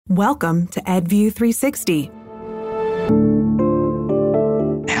Welcome to EdView 360.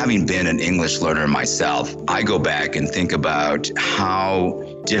 Having been an English learner myself, I go back and think about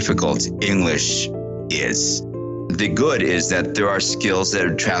how difficult English is. The good is that there are skills that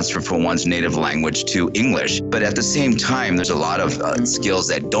are transferred from one's native language to English. But at the same time, there's a lot of skills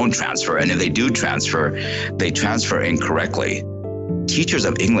that don't transfer. And if they do transfer, they transfer incorrectly. Teachers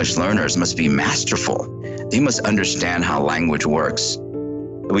of English learners must be masterful. They must understand how language works.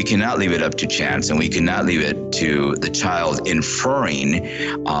 We cannot leave it up to chance, and we cannot leave it to the child inferring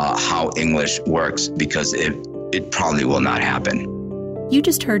how English works, because it probably will not happen. You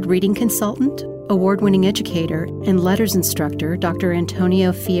just heard reading consultant, award-winning educator, and letters instructor, Dr.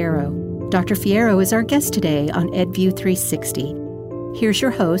 Antonio Fierro. Dr. Fierro is our guest today on EdView 360. Here's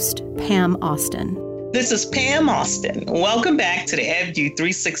your host, Pam Austin. This is Pam Austin. Welcome back to the EdView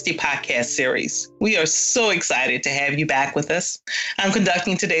 360 podcast series. We are so excited to have you back with us. I'm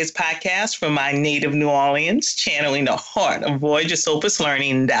conducting today's podcast from my native New Orleans, channeling the heart of Voyager Opus Learning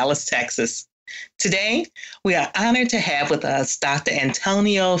in Dallas, Texas. Today, we are honored to have with us Dr.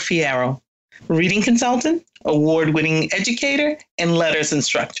 Antonio Fierro, reading consultant, award-winning educator, and letters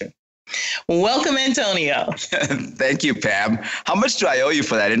instructor. Welcome, Antonio. Thank you, Pam. How much do I owe you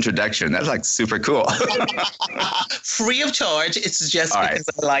for that introduction? That's like super cool. Free of charge. It's just All because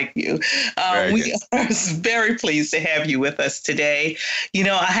right. I like you. We are very pleased to have you with us today. You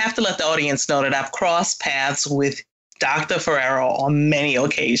know, I have to let the audience know that I've crossed paths with Dr. Fierro on many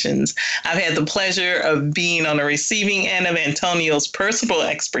occasions. I've had the pleasure of being on the receiving end of Antonio's personal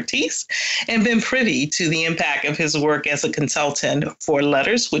expertise and been privy to the impact of his work as a consultant for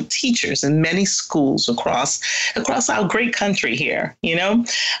letters with teachers in many schools across our great country here. You know,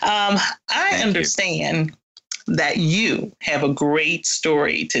 I understand that you have a great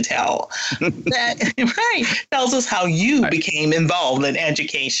story to tell that tells us how you became involved in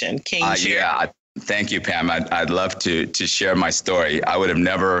education. Can you share? Yeah. Thank you, Pam. I'd love to share my story. I would have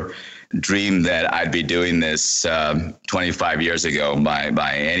never dreamed that I'd be doing this 25 years ago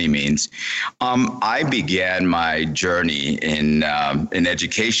by any means. I began my journey in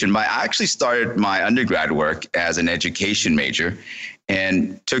education I actually started my undergrad work as an education major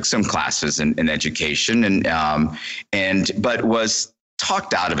and took some classes in education but was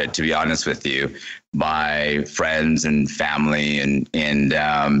talked out of it, to be honest with you, by friends and family.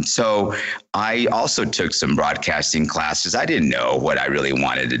 And so I also took some broadcasting classes. I didn't know what I really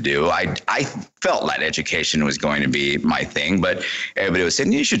wanted to do. I felt like education was going to be my thing, but everybody was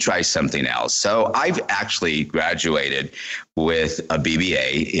saying, you should try something else. So I've actually graduated with a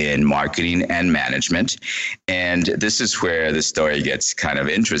BBA in marketing and management. And this is where the story gets kind of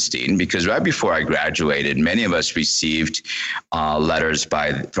interesting, because right before I graduated, many of us received letters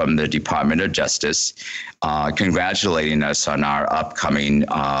from the Department of Justice congratulating us on our upcoming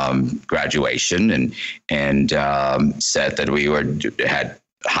graduation and said that we had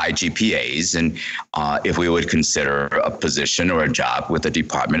high GPAs and if we would consider a position or a job with the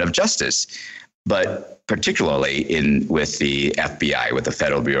Department of Justice, but particularly with the FBI, with the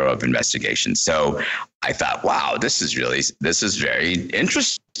Federal Bureau of Investigation. So I thought, wow, this is very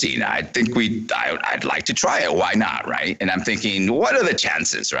interesting. I think I'd like to try it. Why not, right? And I'm thinking, what are the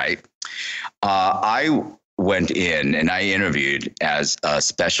chances, right? I went in and I interviewed as a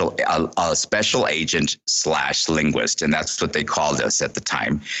special agent / linguist, and that's what they called us at the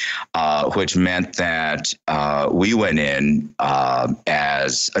time, which meant that we went in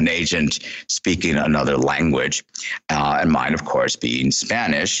as an agent speaking another language, and mine, of course, being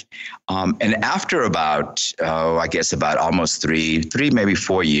Spanish. And after about almost three, maybe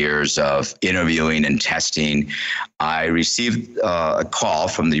 4 years of interviewing and testing, I received a call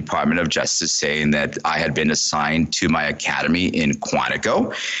from the Department of Justice saying that I had been assigned to my academy in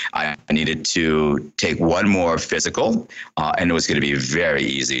Quantico. I needed to take one more physical, and it was going to be very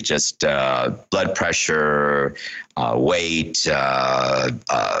easy, just blood pressure, weight,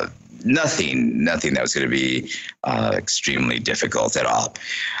 nothing that was going to be extremely difficult at all.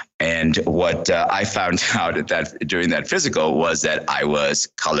 And what I found out during that physical was that I was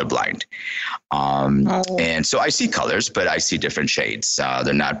colorblind. And so I see colors, but I see different shades.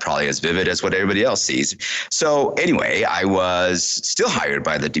 They're not probably as vivid as what everybody else sees. So anyway, I was still hired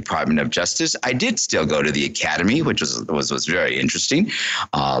by the Department of Justice. I did still go to the academy, which was very interesting,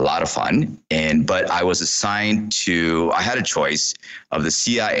 a lot of fun. But I was assigned I had a choice of the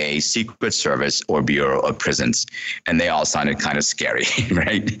CIA, Secret Service, or Bureau of Prisons. And they all sounded kind of scary,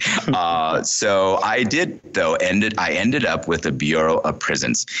 right? So I did, though, I ended up with the Bureau of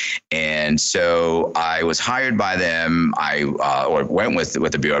Prisons. And so I was hired by them. Or went with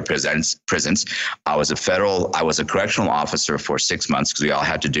the Bureau of Prisons. I was a correctional officer for 6 months because we all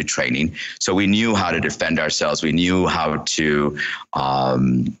had to do training. So we knew how to defend ourselves. We knew how to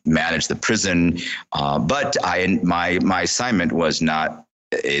manage the prison. But my assignment was not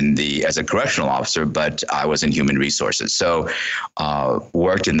as a correctional officer, but I was in human resources. So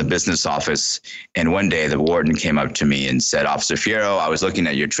worked in the business office. And one day the warden came up to me and said, Officer Fierro, I was looking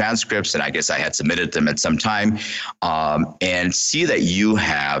at your transcripts, and I guess I had submitted them at some time, and see that you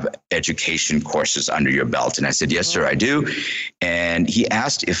have education courses under your belt. And I said, yes, sir, I do. And he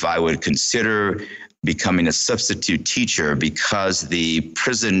asked if I would consider becoming a substitute teacher because the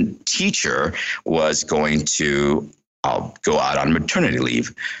prison teacher was going to go out on maternity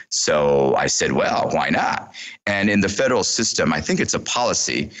leave. So I said, well, why not? And in the federal system, I think it's a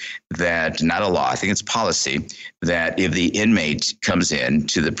policy that, not a law, I think it's policy that if the inmate comes in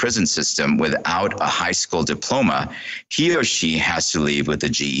to the prison system without a high school diploma, he or she has to leave with a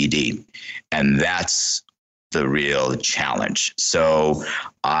GED. And that's the real challenge. So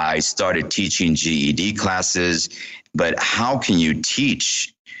I started teaching GED classes, but how can you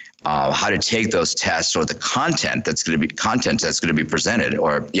teach how to take those tests, or the content that's going to be presented,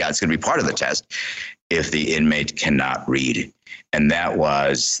 or it's going to be part of the test, if the inmate cannot read? And that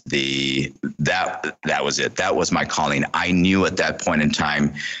was that was it. That was my calling. I knew at that point in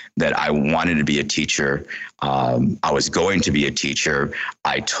time that I wanted to be a teacher. I was going to be a teacher.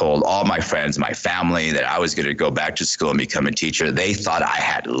 I told all my friends, my family, that I was going to go back to school and become a teacher. They thought I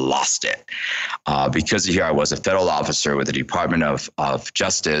had lost it because here I was, a federal officer with the Department of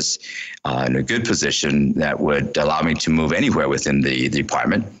Justice in a good position that would allow me to move anywhere within the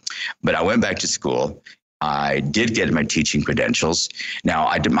department. But I went back to school. I did get my teaching credentials. Now,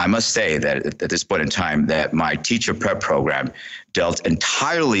 I must say that at this point in time that my teacher prep program dealt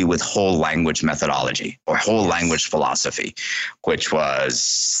entirely with whole language methodology or whole language philosophy, which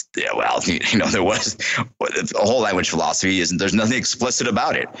was, there was a whole language philosophy. There's nothing explicit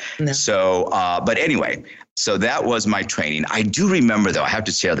about it. No. So, but anyway, so that was my training. I do remember, though, I have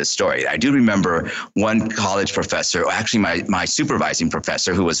to share this story. I do remember one college professor, actually my supervising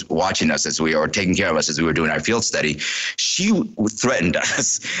professor, who was watching us taking care of us as we were doing our field study. She threatened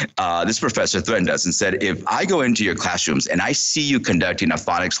us. This professor threatened us and said, if I go into your classrooms and I see you conducting a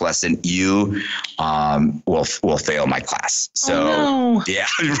phonics lesson, you will fail my class. So, yeah,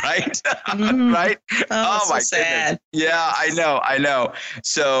 right? Right? Oh my sad. Goodness. Yeah, I know.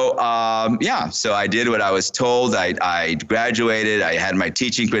 So, so I did what I was told. I graduated. I had my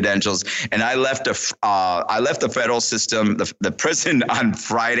teaching credentials, and I left the federal system, the prison, on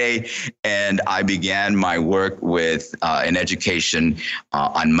Friday, and I began my work with in education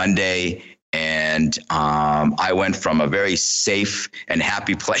on Monday. And I went from a very safe and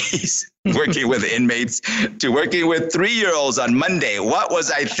happy place working with inmates to working with 3-year-olds on Monday. What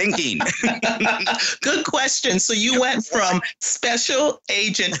was I thinking? Good question. So you went from special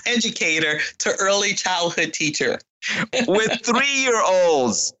agent educator to early childhood teacher. With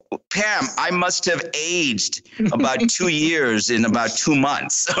 3-year-olds. Pam, I must have aged about 2 years in about 2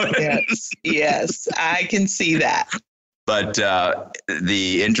 months. Yes, I can see that. But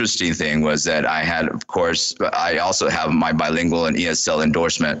the interesting thing was that I had, of course, I also have my bilingual and ESL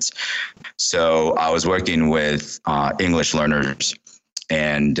endorsements. So I was working with English learners, but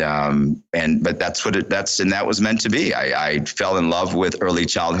that was meant to be. I fell in love with early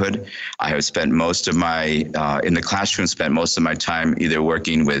childhood. I have spent most of my in the classroom, spent most of my time either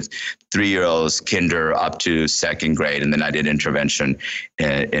working with 3-year-olds, kinder up to second grade, and then I did intervention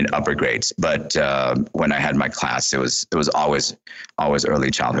in upper grades. But when I had my class, it was always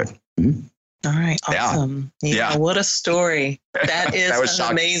early childhood. Mm-hmm. All right. Awesome. Yeah. What a story. That is an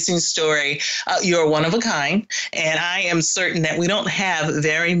amazing story. You're one of a kind. And I am certain that we don't have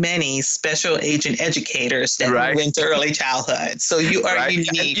very many special agent educators that went to early childhood. So you are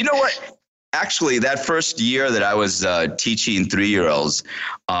unique. And you know what? Actually, that first year that I was teaching 3-year-olds,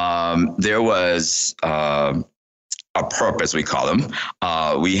 there was a perp, as we call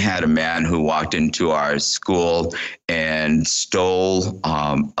them. We had a man who walked into our school and stole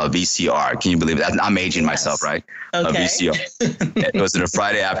a VCR. Can you believe that? I'm aging myself, right? Okay. A VCR. It was on a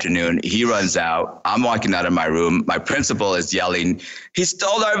Friday afternoon. He runs out. I'm walking out of my room. My principal is yelling, "He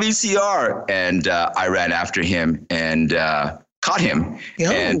stole our VCR!" And I ran after him and caught him.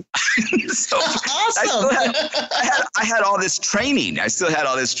 And so awesome. I had all this training. I still had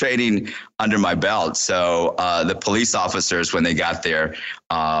all this training under my belt. So the police officers, when they got there,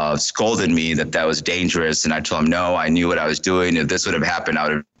 scolded me that was dangerous. And I told them, no, I knew what I was doing. If this would have happened, I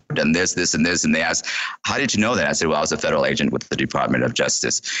would have done this, this, and this. And they asked, how did you know that? I said, well, I was a federal agent with the Department of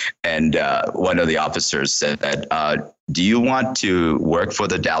Justice. And one of the officers said, do you want to work for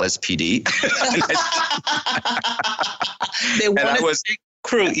the Dallas PD? They wanted to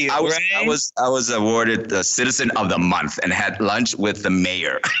recruit you, right? I was awarded the Citizen of the Month and had lunch with the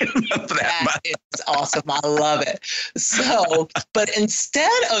mayor. That is awesome. I love it. So, but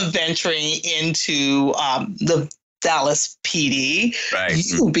instead of venturing into the Dallas PD,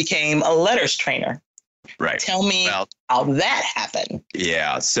 you became a letters trainer. Right. Tell me how that happened.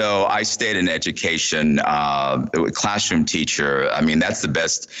 Yeah. So I stayed in education, classroom teacher. I mean, that's the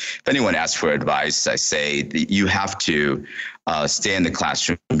best. If anyone asks for advice, I say you have to stay in the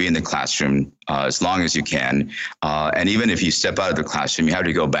classroom, be in the classroom as long as you can. And even if you step out of the classroom, you have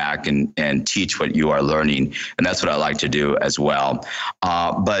to go back and teach what you are learning. And that's what I like to do as well.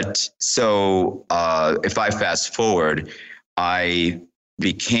 But so if I fast forward, I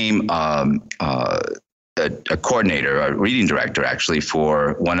became a coordinator, a reading director, actually,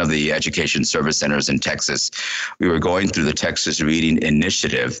 for one of the education service centers in Texas. We were going through the Texas Reading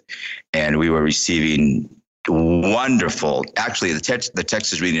Initiative, and we were receiving wonderful. Actually, the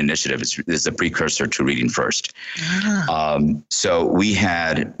Texas Reading Initiative is the precursor to Reading First. So we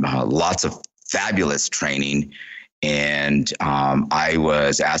had lots of fabulous training, and I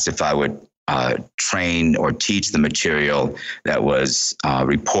was asked if I would train or teach the material that was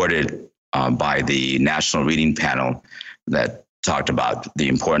reported by the National Reading Panel that talked about the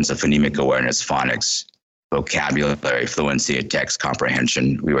importance of phonemic awareness, phonics, vocabulary, fluency, and text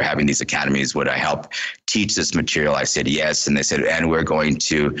comprehension. We were having these academies. Would I help teach this material? I said yes. And they said, and we're going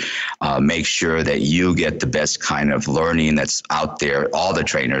to make sure that you get the best kind of learning that's out there, all the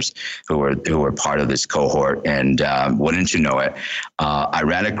trainers who were part of this cohort. And wouldn't you know it, I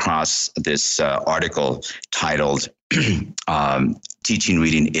ran across this article titled Teaching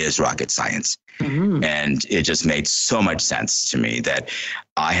Reading is Rocket Science. Mm-hmm. And it just made so much sense to me that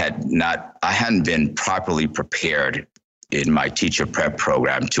I hadn't been properly prepared in my teacher prep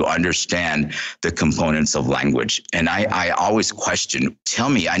program to understand the components of language. And I always question, tell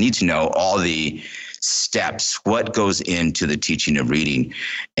me, I need to know all the steps, what goes into the teaching of reading.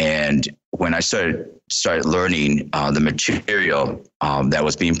 And when I started learning the material that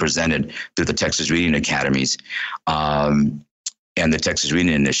was being presented through the Texas Reading Academies and the Texas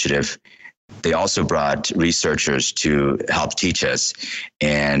Reading Initiative, they also brought researchers to help teach us.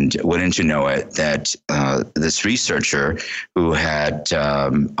 And wouldn't you know it, that this researcher who had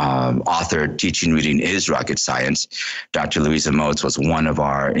authored Teaching Reading is Rocket Science, Dr. Louisa Moats, was one of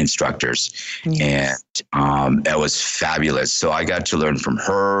our instructors. Yes. And it was fabulous. So I got to learn from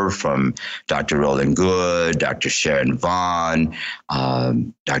her, from Dr. Roland Good, Dr. Sharon Vaughn,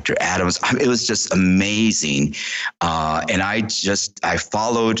 Dr. Adams. It was just amazing. And I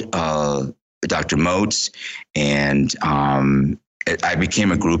followed Dr. Moats, and I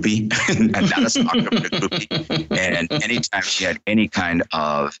became a groupie, not a stalker, but a groupie. And anytime she had any kind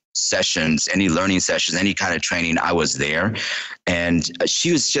of sessions, any learning sessions, any kind of training, I was there. And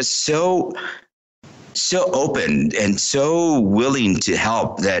she was just so open and so willing to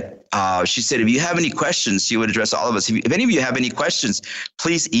help that she said, if you have any questions, she would address all of us. If any of you have any questions,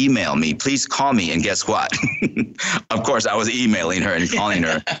 please email me, please call me. And guess what? Of course, I was emailing her and calling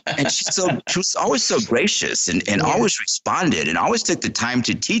her. And she was always so gracious and always responded and always took the time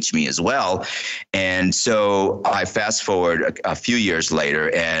to teach me as well. And so I fast forward a few years later,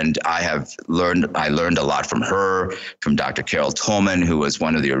 and I learned a lot from her, from Dr. Carol Tolman, who was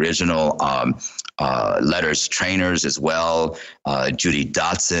one of the original letters trainers as well, Judy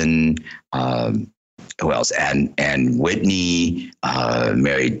Dotson, who else? And Whitney,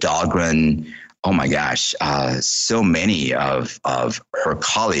 Mary Dahlgren. Oh my gosh, so many of her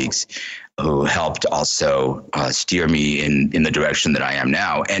colleagues who helped also steer me in the direction that I am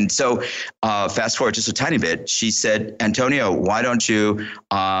now. And so fast forward just a tiny bit, she said, Antonio, why don't you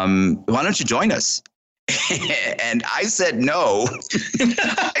join us? And I said no.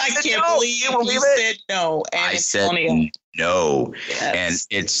 I can't believe you said no. And I said no. Yes.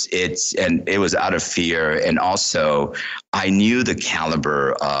 And it was out of fear. And also I knew the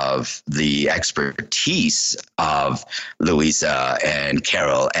caliber of the expertise of Louisa and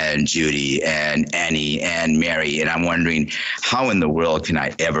Carol and Judy and Annie and Mary. And I'm wondering, how in the world can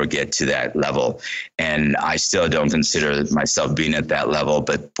I ever get to that level? And I still don't consider myself being at that level.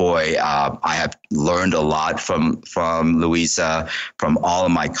 But boy, I have learned a lot from Louisa, from all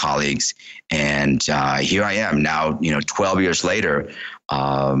of my colleagues. And here I am now, 12 years later.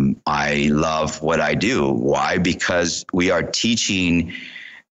 I love what I do. Why? Because we are teaching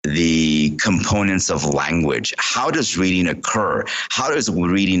the components of language. How does reading occur? How does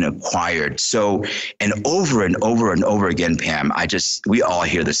reading acquired? So, and over and over again, Pam, we all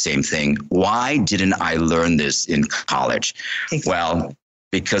hear the same thing. Why didn't I learn this in college? Exactly. Well,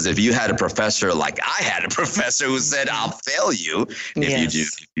 because if you had a professor like I had a professor who said, I'll fail you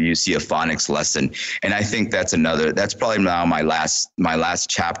if you see a phonics lesson. And I think that's probably now my last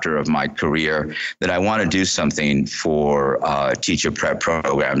chapter of my career, that I want to do something for teacher prep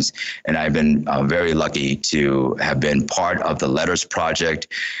programs. And I've been very lucky to have been part of the Letters Project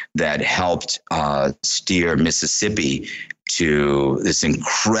that helped steer Mississippi to this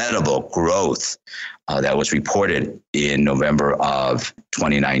incredible growth that was reported in November of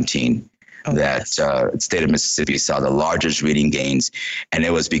 2019. That state of Mississippi saw the largest reading gains, and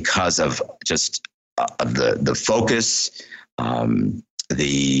it was because of just the focus,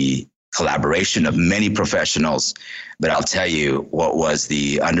 the collaboration of many professionals. But I'll tell you what was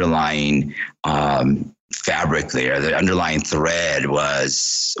the underlying fabric there. The underlying thread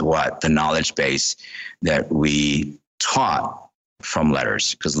was the knowledge base that we taught from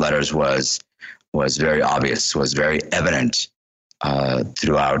Letters, because Letters was very obvious, was very evident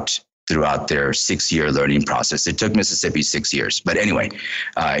throughout their 6-year learning process. It took Mississippi 6 years. But anyway,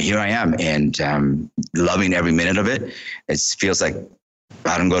 here I am, and loving every minute of it. It feels like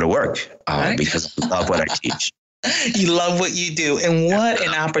I don't go to work because I love what I teach. You love what you do, and what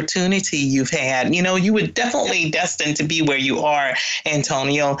an opportunity you've had. You know, you were definitely destined to be where you are,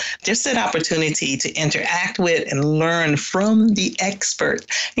 Antonio. Just that opportunity to interact with and learn from the expert.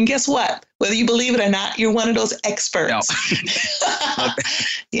 And guess what? Whether you believe it or not, you're one of those experts. No.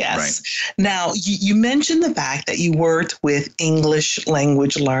 Yes. Right. Now, you mentioned the fact that you worked with English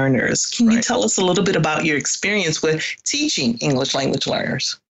language learners. Can you tell us a little bit about your experience with teaching English language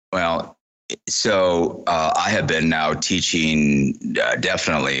learners? Well, so I have been now teaching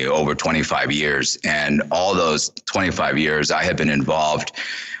definitely over 25 years. And all those 25 years, I have been involved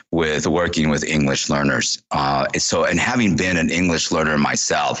with working with English learners. And having been an English learner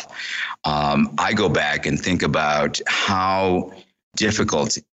myself, I go back and think about how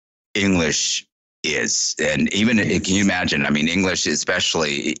difficult English is. And even, can you imagine, I mean, English,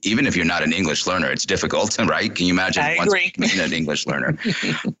 especially, even if you're not an English learner, it's difficult, right? Can you imagine once being an English learner?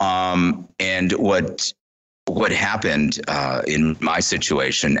 And what happened in my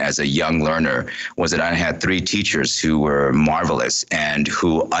situation as a young learner was that I had 3 teachers who were marvelous and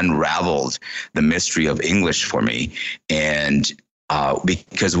who unraveled the mystery of English for me. And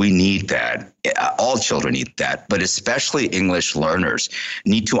because we need that. All children need that, but especially English learners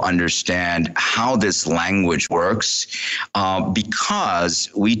need to understand how this language works, because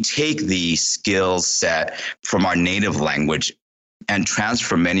we take the skill set from our native language and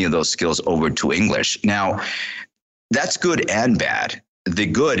transfer many of those skills over to English. Now, that's good and bad. The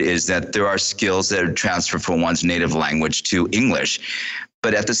good is that there are skills that are transferred from one's native language to English.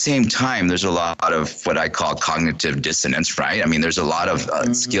 But at the same time, there's a lot of what I call cognitive dissonance, right? I mean, there's a lot of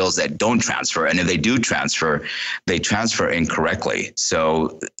skills that don't transfer. And if they do transfer, they transfer incorrectly.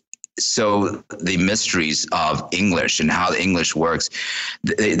 So the mysteries of English and how English works,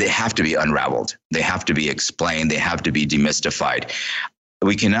 they have to be unraveled. They have to be explained. They have to be demystified.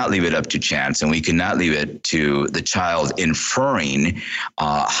 We cannot leave it up to chance, and we cannot leave it to the child inferring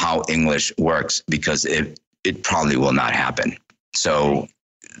how English works, because it probably will not happen. So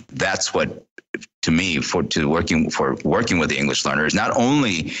that's what, to me, working with the English learner is not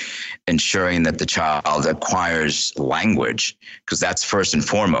only ensuring that the child acquires language, because that's first and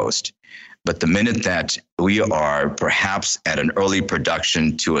foremost, but the minute that we are perhaps at an early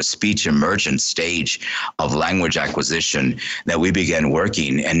production to a speech emergent stage of language acquisition, that we begin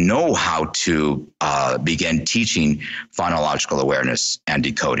working and know how to begin teaching phonological awareness and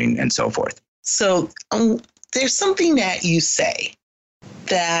decoding and so forth. So there's something that you say,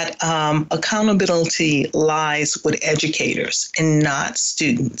 that accountability lies with educators and not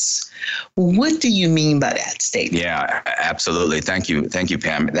students. What do you mean by that statement? Yeah, absolutely. Thank you,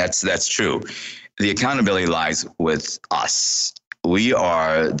 Pam. That's true. The accountability lies with us. We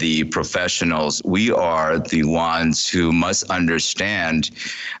are the professionals. We are the ones who must understand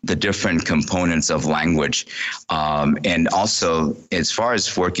the different components of language. And also, as far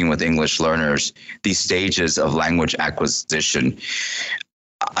as working with English learners, these stages of language acquisition,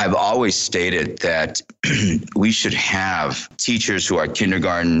 I've always stated that we should have teachers who are in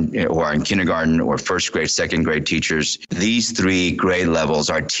kindergarten or first grade, second grade teachers. These 3 grade levels,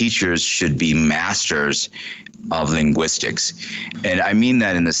 our teachers should be masters of linguistics. And I mean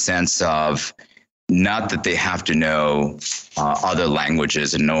that in the sense of not that they have to know other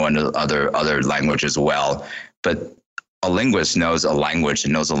languages and know other languages well, but a linguist knows a language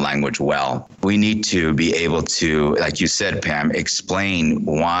and knows a language well. We need to be able to, like you said, Pam, explain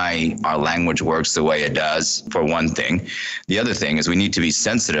why our language works the way it does, for one thing. The other thing is we need to be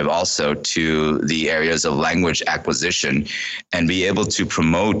sensitive also to the areas of language acquisition and be able to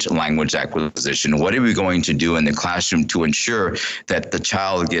promote language acquisition. What are we going to do in the classroom to ensure that the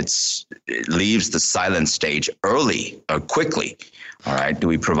child leaves the silent stage early or quickly? All right. Do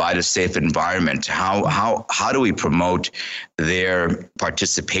we provide a safe environment? How do we promote their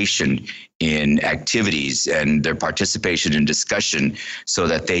participation in activities and their participation in discussion so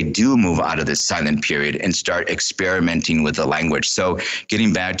that they do move out of this silent period and start experimenting with the language? So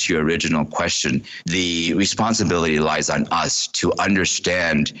getting back to your original question, the responsibility lies on us to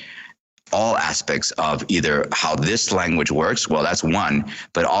understand all aspects of either how this language works, well, that's one,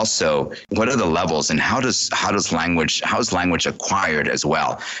 but also what are the levels and how is language acquired as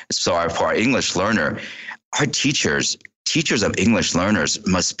well. So for our English learner, our teachers of English learners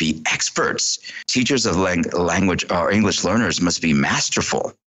must be experts. Teachers of language or English learners must be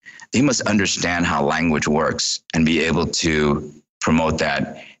masterful. They must understand how language works and be able to promote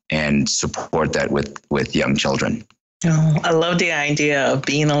that and support that with young children. Oh, I love the idea of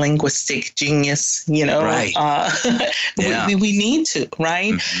being a linguistic genius, Right. Yeah. We need to,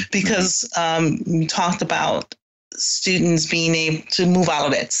 right? Mm-hmm. Because you talked about students being able to move out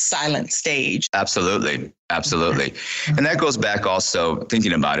of that silent stage. Absolutely. And that goes back also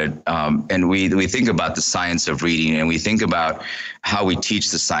thinking about it. And we think about the science of reading, and we think about how we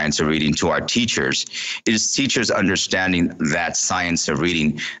teach the science of reading to our teachers. It is teachers understanding that science of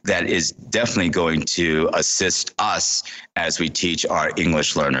reading that is definitely going to assist us as we teach our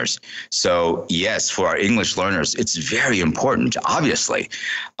English learners. So yes, for our English learners, it's very important, obviously,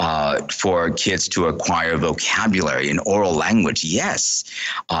 for kids to acquire vocabulary and oral language. Yes.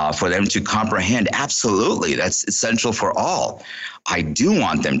 For them to comprehend. Absolutely. That's essential for all. I do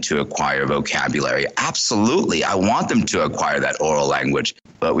want them to acquire vocabulary. Absolutely. I want them to acquire that oral language.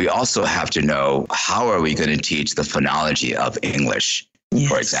 But we also have to know, how are we going to teach the phonology of English,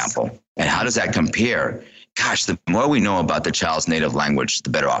 for example? And how does that compare? Gosh, the more we know about the child's native language, the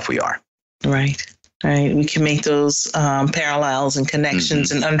better off we are. Right. We can make those parallels and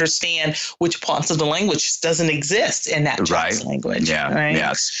connections and understand which parts of the language doesn't exist in that child's language. Yeah. Right?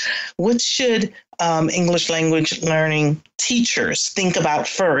 Yes. What should English language learning teachers think about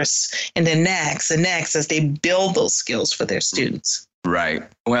first, and then next as they build those skills for their students? Right.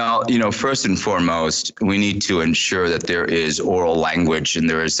 Well, first and foremost, we need to ensure that there is oral language and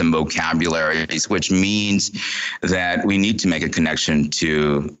there is some vocabularies, which means that we need to make a connection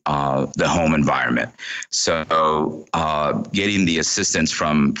to the home environment. So getting the assistance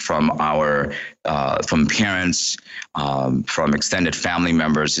from parents, from extended family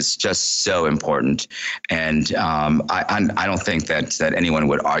members is just so important. And I don't think that anyone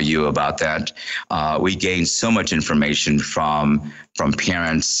would argue about that. We gain so much information from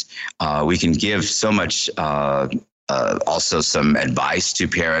parents. We can give so much also some advice to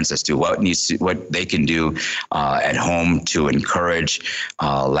parents as to what they can do at home to encourage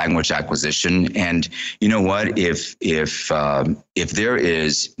language acquisition. And you know what? If there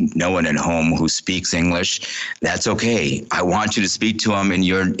is no one at home who speaks English, that's okay. I want you to speak to them in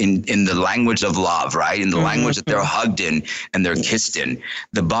the language of love, right? In the language that they're hugged in and they're kissed in.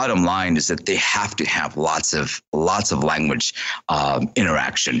 The bottom line is that they have to have lots of language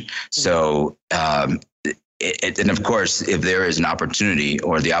interaction. So. And of course, if there is an opportunity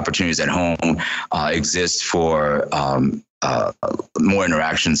or the opportunities at home exist for more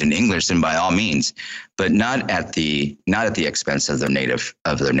interactions in English, then by all means, but not at the expense of their native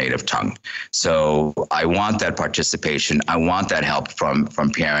tongue. So I want that participation. I want that help from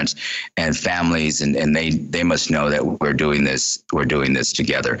parents and families, and they must know that we're doing this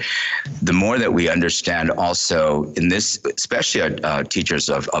together. The more that we understand also in this, especially teachers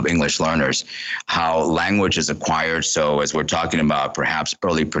of English learners, how language is acquired. So as we're talking about perhaps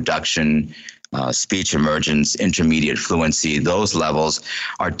early production, speech emergence, intermediate fluency, those levels,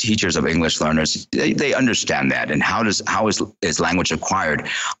 our teachers of English learners, they understand that. And how is language acquired?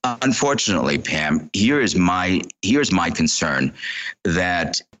 Unfortunately, Pam, here's my concern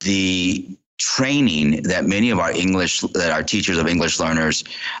that the training that many of our teachers of English learners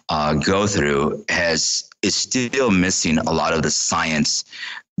go through is still missing a lot of the science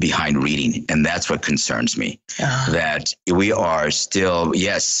behind reading. And that's what concerns me, that we are still,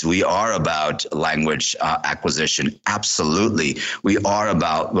 yes, we are about language acquisition. Absolutely. We are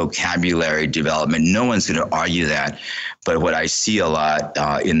about vocabulary development. No one's going to argue that. But what I see a lot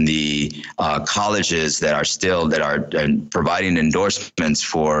in the colleges that are providing endorsements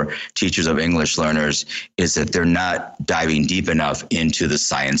for teachers of English learners is that they're not diving deep enough into the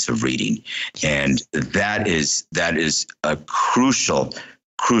science of reading. And that is a crucial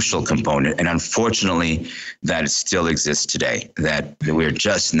component. And unfortunately, that still exists today, that we're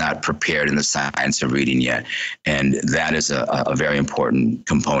just not prepared in the science of reading yet. And that is a very important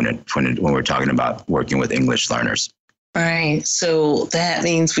component when we're talking about working with English learners. Right. So that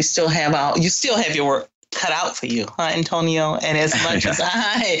means you still have your work cut out for you, huh, Antonio? And as much as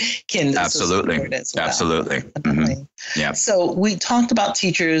I can absolutely, as well. Absolutely. Mm-hmm. Yeah. So we talked about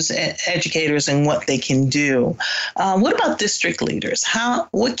teachers and educators and what they can do. What about district leaders?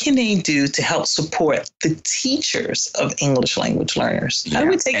 What can they do to help support the teachers of English language learners? How do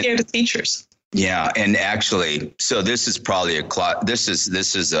we take care of the teachers? Yeah, and actually, so this is probably this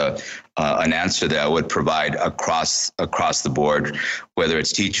is an answer that I would provide across the board, whether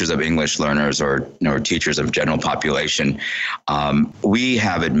it's teachers of English learners or teachers of general population. We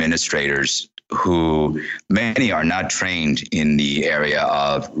have administrators who many are not trained in the area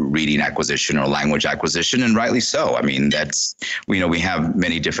of reading acquisition or language acquisition, and rightly so. I mean, we have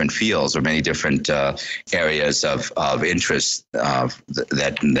many different fields or many different areas of interest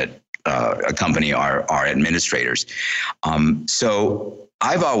that accompany our administrators. So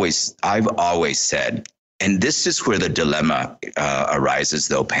I've always said, and this is where the dilemma arises,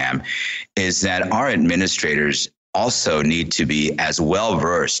 though, Pam, is that our administrators also need to be as well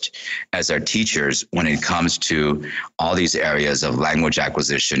versed as our teachers when it comes to all these areas of language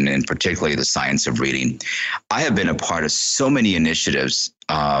acquisition and particularly the science of reading. I have been a part of so many initiatives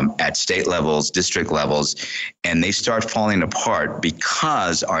at state levels, district levels, and they start falling apart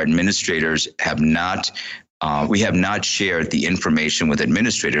because our administrators we have not shared the information with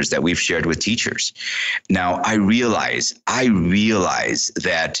administrators that we've shared with teachers. Now, I realize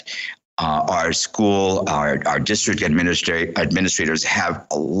that our school, our district administrators have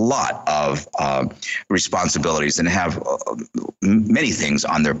a lot of responsibilities and have many things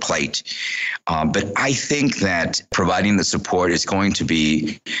on their plate. But I think that providing the support is going to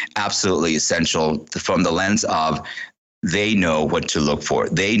be absolutely essential from the lens of they know what to look for.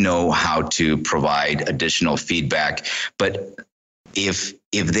 They know how to provide additional feedback. But if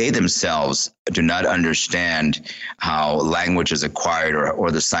they themselves do not understand how language is acquired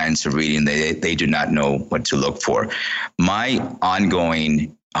or the science of reading, they do not know what to look for. My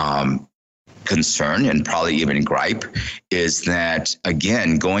ongoing concern and probably even gripe is that,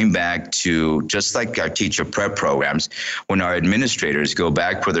 again, going back to just like our teacher prep programs, when our administrators go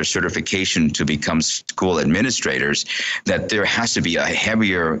back for their certification to become school administrators, that there has to be a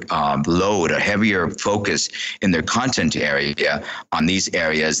heavier load, a heavier focus in their content area on these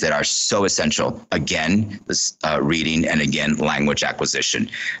areas that are so essential. Again, this reading and again, language acquisition.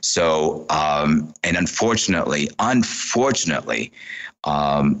 So, and unfortunately,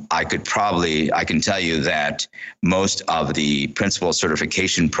 I can tell you that most of the principal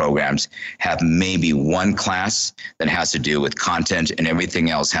certification programs have maybe one class that has to do with content, and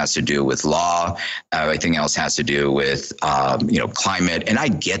everything else has to do with law. Everything else has to do with climate. And I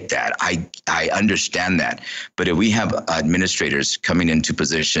get that. I understand that. But if we have administrators coming into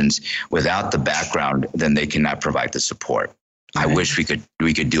positions without the background, then they cannot provide the support. Right. I wish we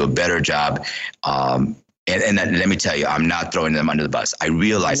could do a better job. And let me tell you, I'm not throwing them under the bus. I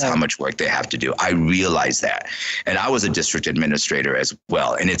realize how much work they have to do. I realize that. And I was a district administrator as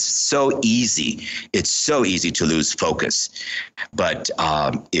well. And it's so easy. It's so easy to lose focus. But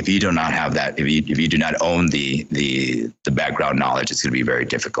if you do not have that, if you do not own the background knowledge, it's going to be very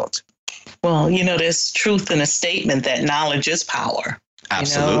difficult. Well, there's truth in a statement that knowledge is power.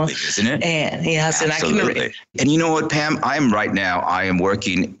 Absolutely, isn't it? And yes, absolutely. And and you know what, Pam? I am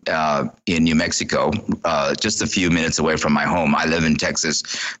working in New Mexico, just a few minutes away from my home. I live in Texas,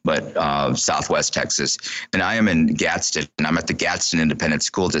 but Southwest Texas, and I am in Gadsden. And I'm at the Gadsden Independent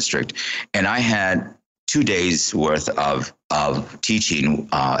School District, and I had 2 days worth of teaching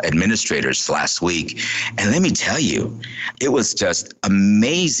administrators last week. And let me tell you, it was just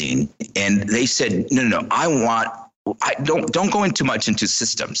amazing. And they said, no, I don't go too much into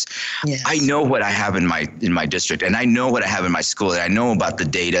systems. Yes. I know what I have in my district, and I know what I have in my school, and I know about the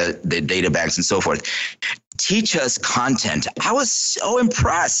data banks and so forth. Teach us content. I was so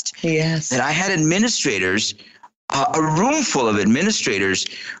impressed that I had administrators, a room full of administrators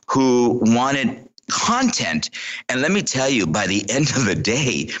who wanted content. And let me tell you, by the end of the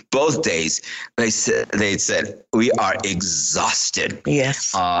day, both days, they said we are exhausted.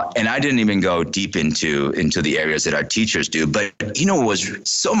 Yes. And I didn't even go deep into the areas that our teachers do. But, what was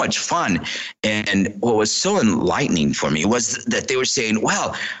so much fun and what was so enlightening for me was that they were saying,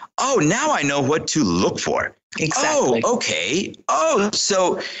 well, now I know what to look for. Exactly. Oh, okay. Oh,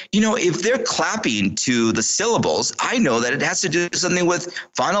 so, if they're clapping to the syllables, I know that it has to do something with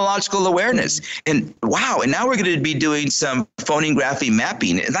phonological awareness. And wow. And now we're going to be doing some phonography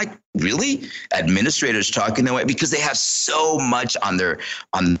mapping. And like, really? Administrators talking that way because they have so much on their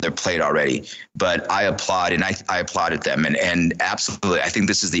plate already. But I applaud, and I applauded them. And absolutely, I think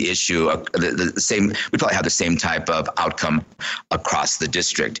this is the issue. The same. We probably have the same type of outcome across the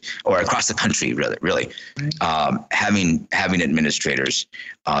district or across the country, really. Having administrators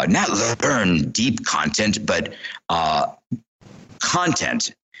not learn deep content, but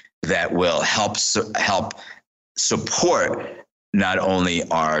content that will help support not only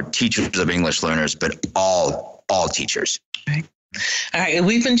our teachers of English learners, but all teachers. All right.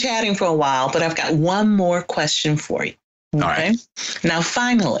 We've been chatting for a while, but I've got one more question for you. Okay. All right. Now,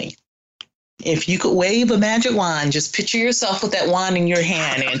 finally, if you could wave a magic wand, just picture yourself with that wand in your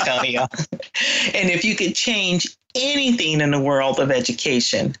hand, Antonio. And if you could change anything in the world of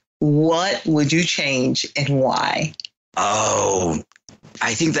education, what would you change and why? Oh,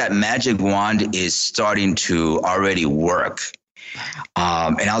 I think that magic wand is starting to already work.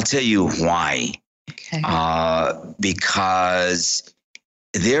 And I'll tell you why. Okay. Because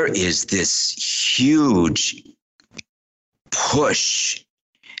there is this huge push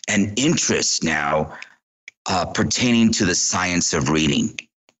and interest now pertaining to the science of reading.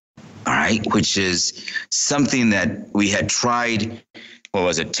 All right, which is something that we had tried. What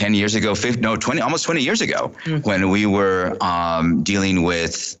was it? 10 years ago? 20, almost 20 years ago, when we were dealing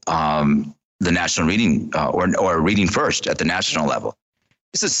with the national reading or reading first at the national level.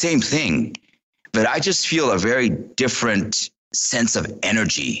 It's the same thing, but I just feel a very different sense of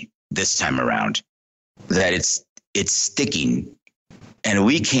energy this time around. That it's sticking, and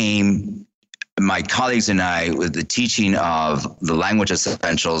we came. My colleagues and I, with the teaching of the language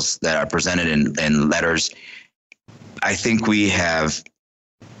essentials that are presented in letters, I think we have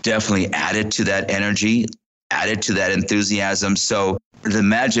definitely added to that energy, added to that enthusiasm. So the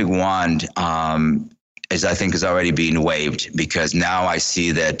magic wand is already being waved, because now I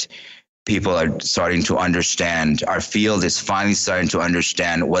see that people are starting to understand. Our field is finally starting to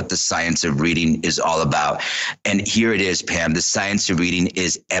understand what the science of reading is all about. And here it is, Pam. The science of reading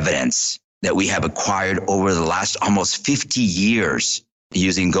is evidence that we have acquired over the last almost 50 years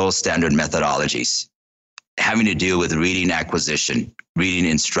using gold standard methodologies, having to do with reading acquisition, reading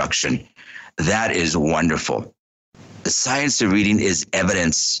instruction. That is wonderful. The science of reading is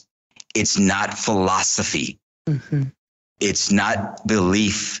evidence. It's not philosophy. Mm-hmm. It's not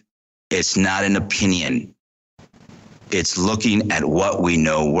belief. It's not an opinion. It's looking at what we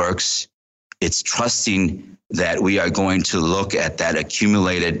know works. It's trusting that we are going to look at that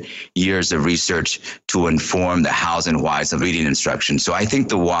accumulated years of research to inform the hows and whys of reading instruction. So I think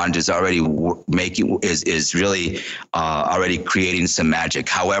the wand is already already creating some magic.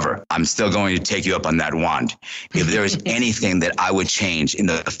 However, I'm still going to take you up on that wand. If there is anything that I would change in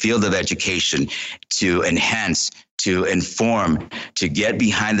the field of education to enhance, to inform, to get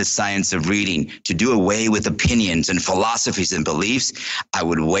behind the science of reading, to do away with opinions and philosophies and beliefs, I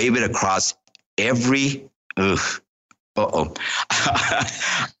would wave it across every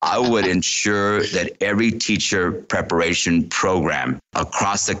I would ensure that every teacher preparation program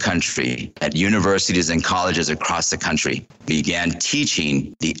across the country, at universities and colleges across the country, began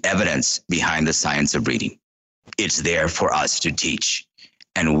teaching the evidence behind the science of reading. It's there for us to teach,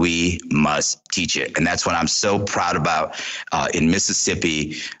 and we must teach it. And that's what I'm so proud about. In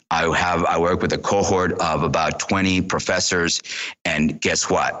Mississippi, I work with a cohort of about 20 professors, and guess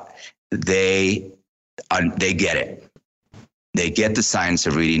what? They get it. They get the science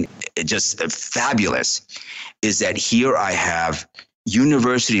of reading. It just fabulous is that here I have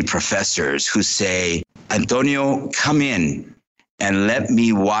university professors who say, Antonio, come in and let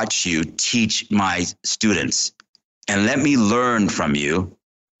me watch you teach my students and let me learn from you.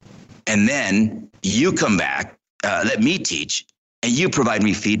 And then you come back, let me teach, and you provide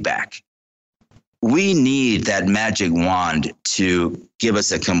me feedback. We need that magic wand to give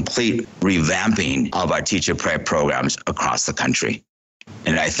us a complete revamping of our teacher prep programs across the country.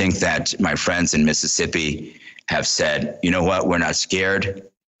 And I think that my friends in Mississippi have said, you know what, we're not scared.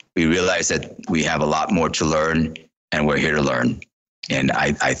 We realize that we have a lot more to learn, and we're here to learn. And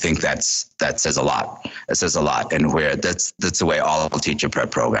I think that says a lot. It says a lot, and where that's the way all teacher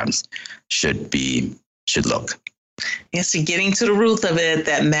prep programs should look. Yes, you're getting to the root of it,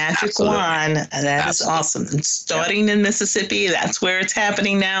 that magic Absolutely. wand. That Absolutely. is awesome. And starting in Mississippi, that's where it's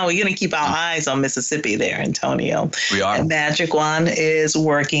happening now. We're going to keep our eyes on Mississippi there, Antonio. We are. And magic wand is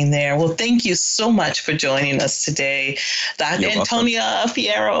working there. Well, thank you so much for joining us today, Dr. Antonio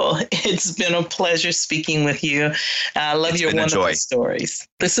Fierro. It's been a pleasure speaking with you. I love your wonderful stories.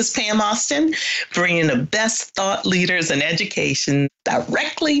 This is Pam Austin, bringing the best thought leaders in education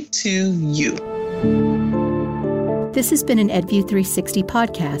directly to you. This has been an EdView 360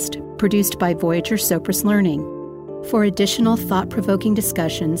 podcast produced by Voyager Sopris Learning. For additional thought-provoking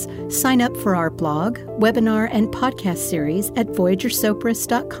discussions, sign up for our blog, webinar, and podcast series at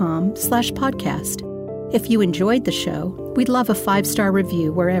voyagersopris.com/podcast. If you enjoyed the show, we'd love a 5-star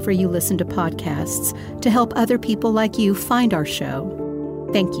review wherever you listen to podcasts to help other people like you find our show.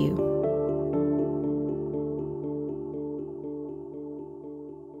 Thank you.